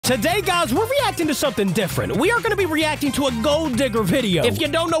Today, guys, we're reacting to something different. We are going to be reacting to a gold digger video. If you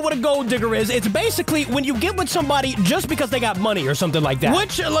don't know what a gold digger is, it's basically when you get with somebody just because they got money or something like that.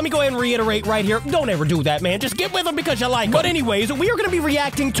 Which, let me go ahead and reiterate right here. Don't ever do that, man. Just get with them because you like them. But anyways, we are going to be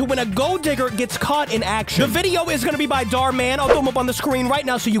reacting to when a gold digger gets caught in action. The video is going to be by Darman. I'll throw him up on the screen right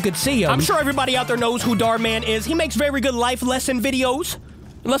now so you can see him. I'm sure everybody out there knows who Darman is. He makes very good life lesson videos.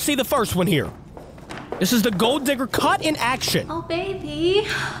 Let's see the first one here. This is the gold digger caught in action. Oh, baby.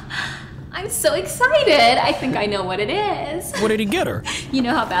 I'm so excited. I think I know what it is. What did he get her? You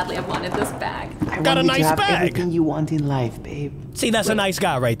know how badly I've wanted this bag. I got a nice have bag. Everything you want in life, babe. See, that's a nice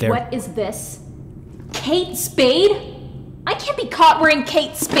guy right there. What is this? Kate Spade? I can't be caught wearing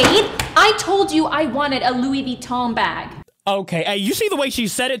Kate Spade. I told you I wanted a Louis Vuitton bag. Okay, hey, you see the way she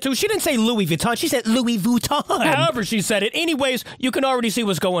said it, too? She didn't say Louis Vuitton, she said Louis Vuitton. However she said it. Anyways, you can already see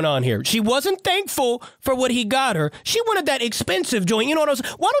what's going on here. She wasn't thankful for what he got her. She wanted that expensive joint. You know what I'm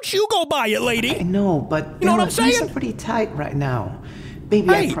saying? Why don't you go buy it, lady? I know, but you know what I'm saying? Things are pretty tight right now. Baby,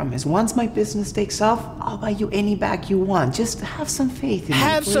 hey. I promise, once my business takes off, I'll buy you any bag you want. Just have some faith in me,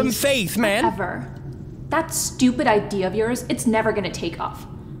 Have please. some faith, man. Ever. That stupid idea of yours, it's never gonna take off.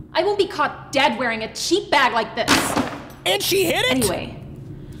 I won't be caught dead wearing a cheap bag like this. And she hit it? Anyway,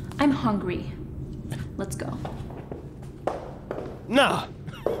 I'm hungry. Let's go. Nah.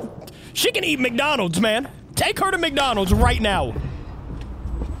 She can eat McDonald's, man. Take her to McDonald's right now.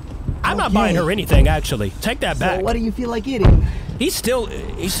 I'm not buying her anything, actually. Take that back. So what do you feel like eating? He's still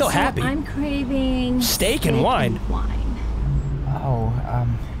happy. I'm craving steak and wine. Oh,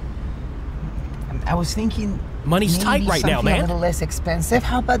 I was thinking money's tight right now, man. A little less expensive.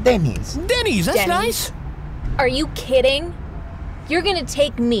 How about Denny's? Denny's, that's nice. Are you kidding? You're gonna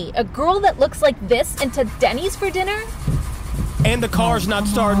take me, a girl that looks like this, into Denny's for dinner? And the car's not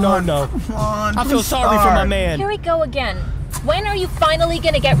starting. No. Come on, I feel sorry for my man. Here we go again. When are you finally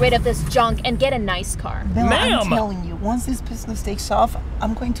gonna get rid of this junk and get a nice car? Ma'am! I'm telling you, once this business takes off,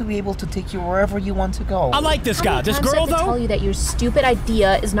 I'm going to be able to take you wherever you want to go. I like this guy. This girl, though? I tell you that your stupid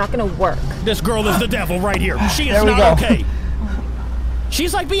idea is not gonna work. This girl is the devil right here. She is not okay.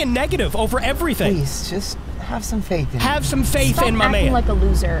 She's like being negative over everything. Please, just have some faith in me. Have some faith Stop in my acting man. like a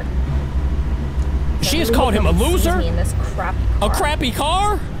loser. She has called him a loser? Me in this crappy car. A crappy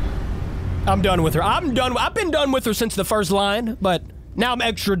car? I'm done with her. I've been done with her since the first line, but now I'm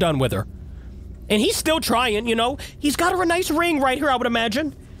extra done with her. And he's still trying, you know? He's got her a nice ring right here, I would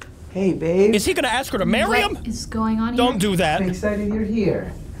imagine. Hey, babe. Is he gonna ask her to marry him? What is going on here? Don't do that. I'm excited you're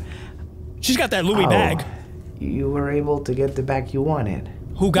here. She's got that Louis bag. You were able to get the bag you wanted.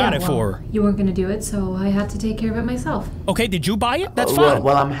 Who got it for her? You weren't gonna do it, so I had to take care of it myself. Okay, did you buy it? That's fine.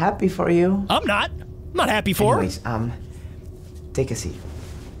 Well, I'm happy for you. I'm not happy for her. Anyways, take a seat.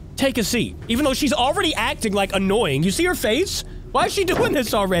 Take a seat. Even though she's already acting like annoying. You see her face? Why is she doing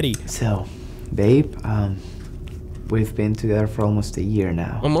this already? So, babe, we've been together for almost a year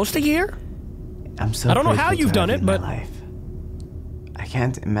now. Almost a year? I'm so I don't know how grateful you've to done have it, you in but my life. I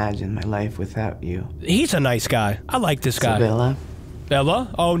can't imagine my life without you. He's a nice guy. I like this guy. Bella?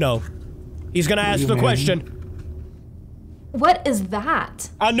 Bella? Oh no. He's gonna ask the question. What is that?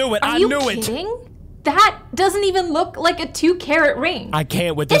 I knew it. Are you kidding? That doesn't even look like a 2-carat ring. I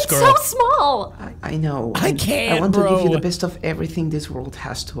can't with this girl. It's so small. I know. I can't, I want to bro. give you the best of everything this world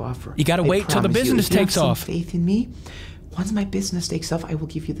has to offer. You gotta wait till the business takes off. Have some faith in me. Once my business takes off, I will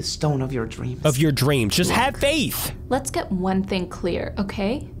give you the stone of your dreams. Of your dreams. Just have faith. Let's get one thing clear,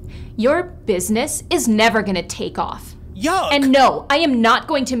 okay? Your business is never gonna take off. Yuck. And no, I am not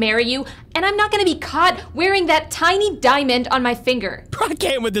going to marry you, and I'm not gonna be caught wearing that tiny diamond on my finger. I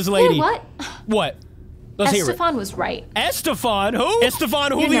can't with this lady. You know what? What? Let's hear it. Estefan was right. Estefan? Who?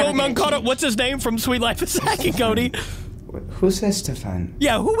 Estefan Julio Moncada. What's his name from Sweet Life of Zack, Cody? Who's Estefan?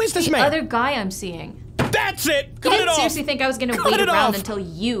 Yeah, who is this The man? other guy I'm seeing. That's it! You Cut it didn't off! seriously think I was gonna Cut wait it around off. until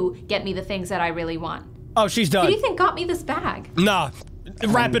you get me the things that I really want. Oh, she's Who done. do you think got me this bag? Nah.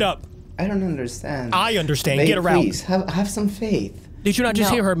 Wrap it up. I don't understand. I understand. Babe, Get her out. Please, have some faith. Did you not just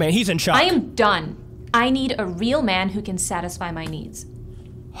No. hear her, man? He's in shock. I am done. I need a real man who can satisfy my needs.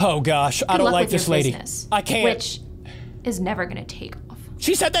 Oh, gosh. I Good don't luck like with this your lady. business, I can't. Which is never gonna take off.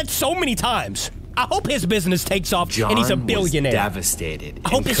 She said that so many times. I hope his business takes off and he's a billionaire. Was devastated. I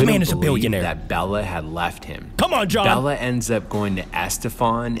hope this man is a billionaire. That Bella had left him. Come on, John. Bella ends up going to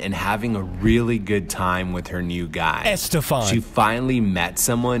Estefan and having a really good time with her new guy. Estefan. She finally met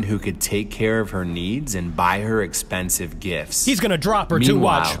someone who could take care of her needs and buy her expensive gifts. He's gonna drop her too.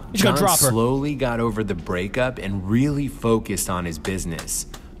 Watch. He's John gonna drop her. slowly got over the breakup and really focused on his business.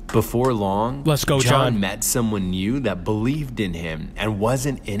 Before long, Let's go, John. met someone new that believed in him and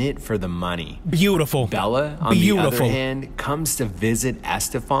wasn't in it for the money. Beautiful. Bella, on the other hand, comes to visit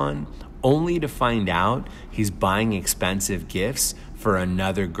Estefan only to find out he's buying expensive gifts for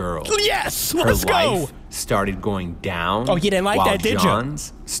another girl. Yes, Her let's go. life started going down. Oh, you didn't like while that, did you?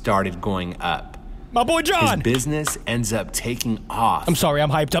 John's started going up. My boy John. His business ends up taking off. I'm sorry, I'm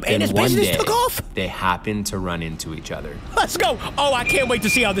hyped up. And And his one business day, took off? they happen to run into each other. Let's go. Oh, I can't wait to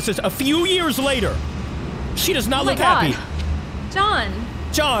see how this is. A few years later. She does not Oh my look happy. God. John.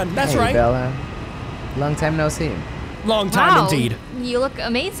 John, that's Hey, right. Bella. Long time no see. Long time Wow. indeed. You look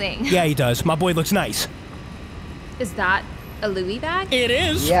amazing. Yeah, he does. My boy looks nice. Is that a Louis bag? It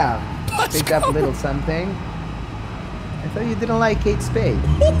is. Yeah. Let's Picked up go. a little something. I thought you didn't like Kate Spade.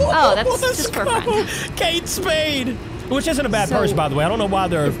 Oh, that's Let's just for go. fun. Kate Spade. Which isn't a bad So, purse, by the way. I don't know why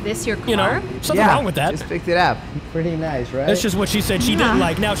they're, Is this your car? you know, something Yeah, wrong with that. just picked it up. Pretty nice, right? That's just what she said she didn't Yeah.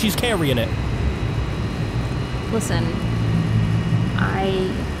 like. Now she's carrying it. Listen,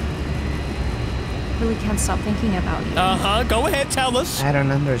 I really can't stop thinking about you. Uh-huh. Go ahead, tell us. I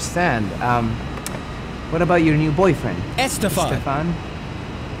don't understand. What about your new boyfriend? Estefan. Stefan?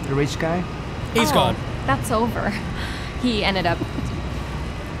 The rich guy? He's Oh, gone. That's over. He ended up.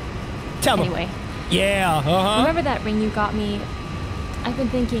 Tell him. Anyway, Yeah, uh-huh. remember that ring you got me? I've been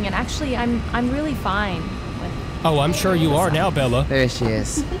thinking, and actually, I'm really fine with. Oh, I'm sure you are now, Bella. There she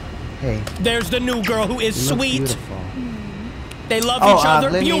is. Hey, There's the new girl who is you look sweet. beautiful. They love Oh, each other.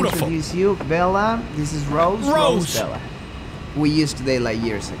 let me Beautiful. introduce you, Bella. This is Rose. Rose. Bella. We used to date like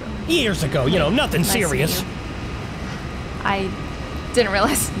years ago. Years ago, you know, nothing Nice to meet serious. you. I didn't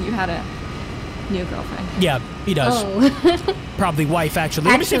realize you had a new girlfriend. Yeah, he does. Oh, Probably wife, actually.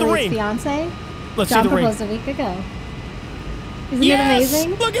 Let me see the actually, ring. fiance. Let's John see the ring. proposed a week ago. Isn't Yes! it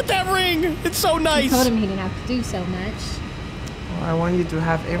amazing? Look at that ring. It's so I nice. told him he didn't have to do so much. Well, I want you to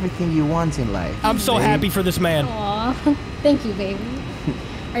have everything you want in life. I'm so babe. happy for this man. Aw, thank you, baby.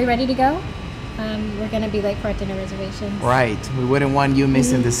 Are you ready to go? We're gonna be late for our dinner reservations. Right. We wouldn't want you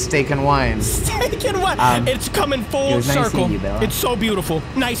missing the steak and wine. Taking what? It's coming it full was nice circle. seeing you, Bella. It's so beautiful.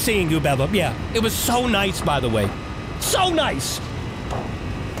 Nice seeing you, Bella. Yeah, it was so nice, by the way. So nice.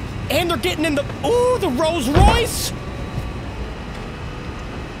 And they're getting in the the Rolls Royce.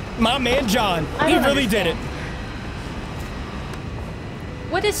 My man John, I he don't really did it.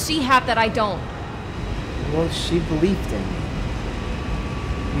 What does she have that I don't? Well, she believed in me.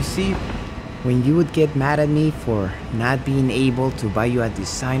 You see, when you would get mad at me for not being able to buy you a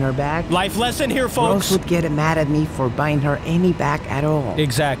designer bag, Life lesson here, Rose folks. would get mad at me for buying her any bag at all.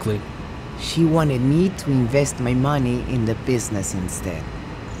 Exactly. She wanted me to invest my money in the business instead.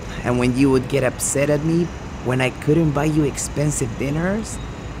 And when you would get upset at me when I couldn't buy you expensive dinners,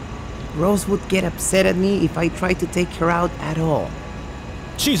 Rose would get upset at me if I tried to take her out at all.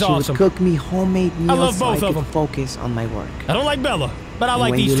 She's She awesome. would cook me homemade meals love so I both of could them. focus on my work. I don't like Bella, but I And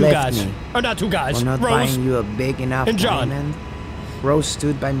like when these you two left guys. me, Or not two guys. For not Rose. buying you a big enough and John. diamond, Rose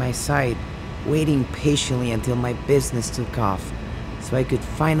stood by my side, waiting patiently until my business took off, so I could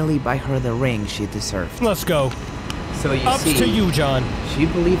finally buy her the ring she deserved. Let's go. So you Ups to you, John. she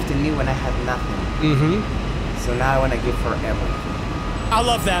believed in me when I had nothing. Mm-hmm. So now I want to give her everything. I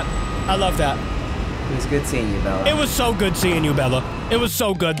love that. I love that. It was good seeing you, Bella. It was so good seeing you, Bella. It was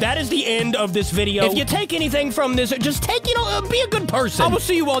so good. That is the end of this video. If you take anything from this, just take, be a good person. I will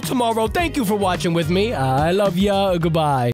see you all tomorrow. Thank you for watching with me. I love ya. Goodbye.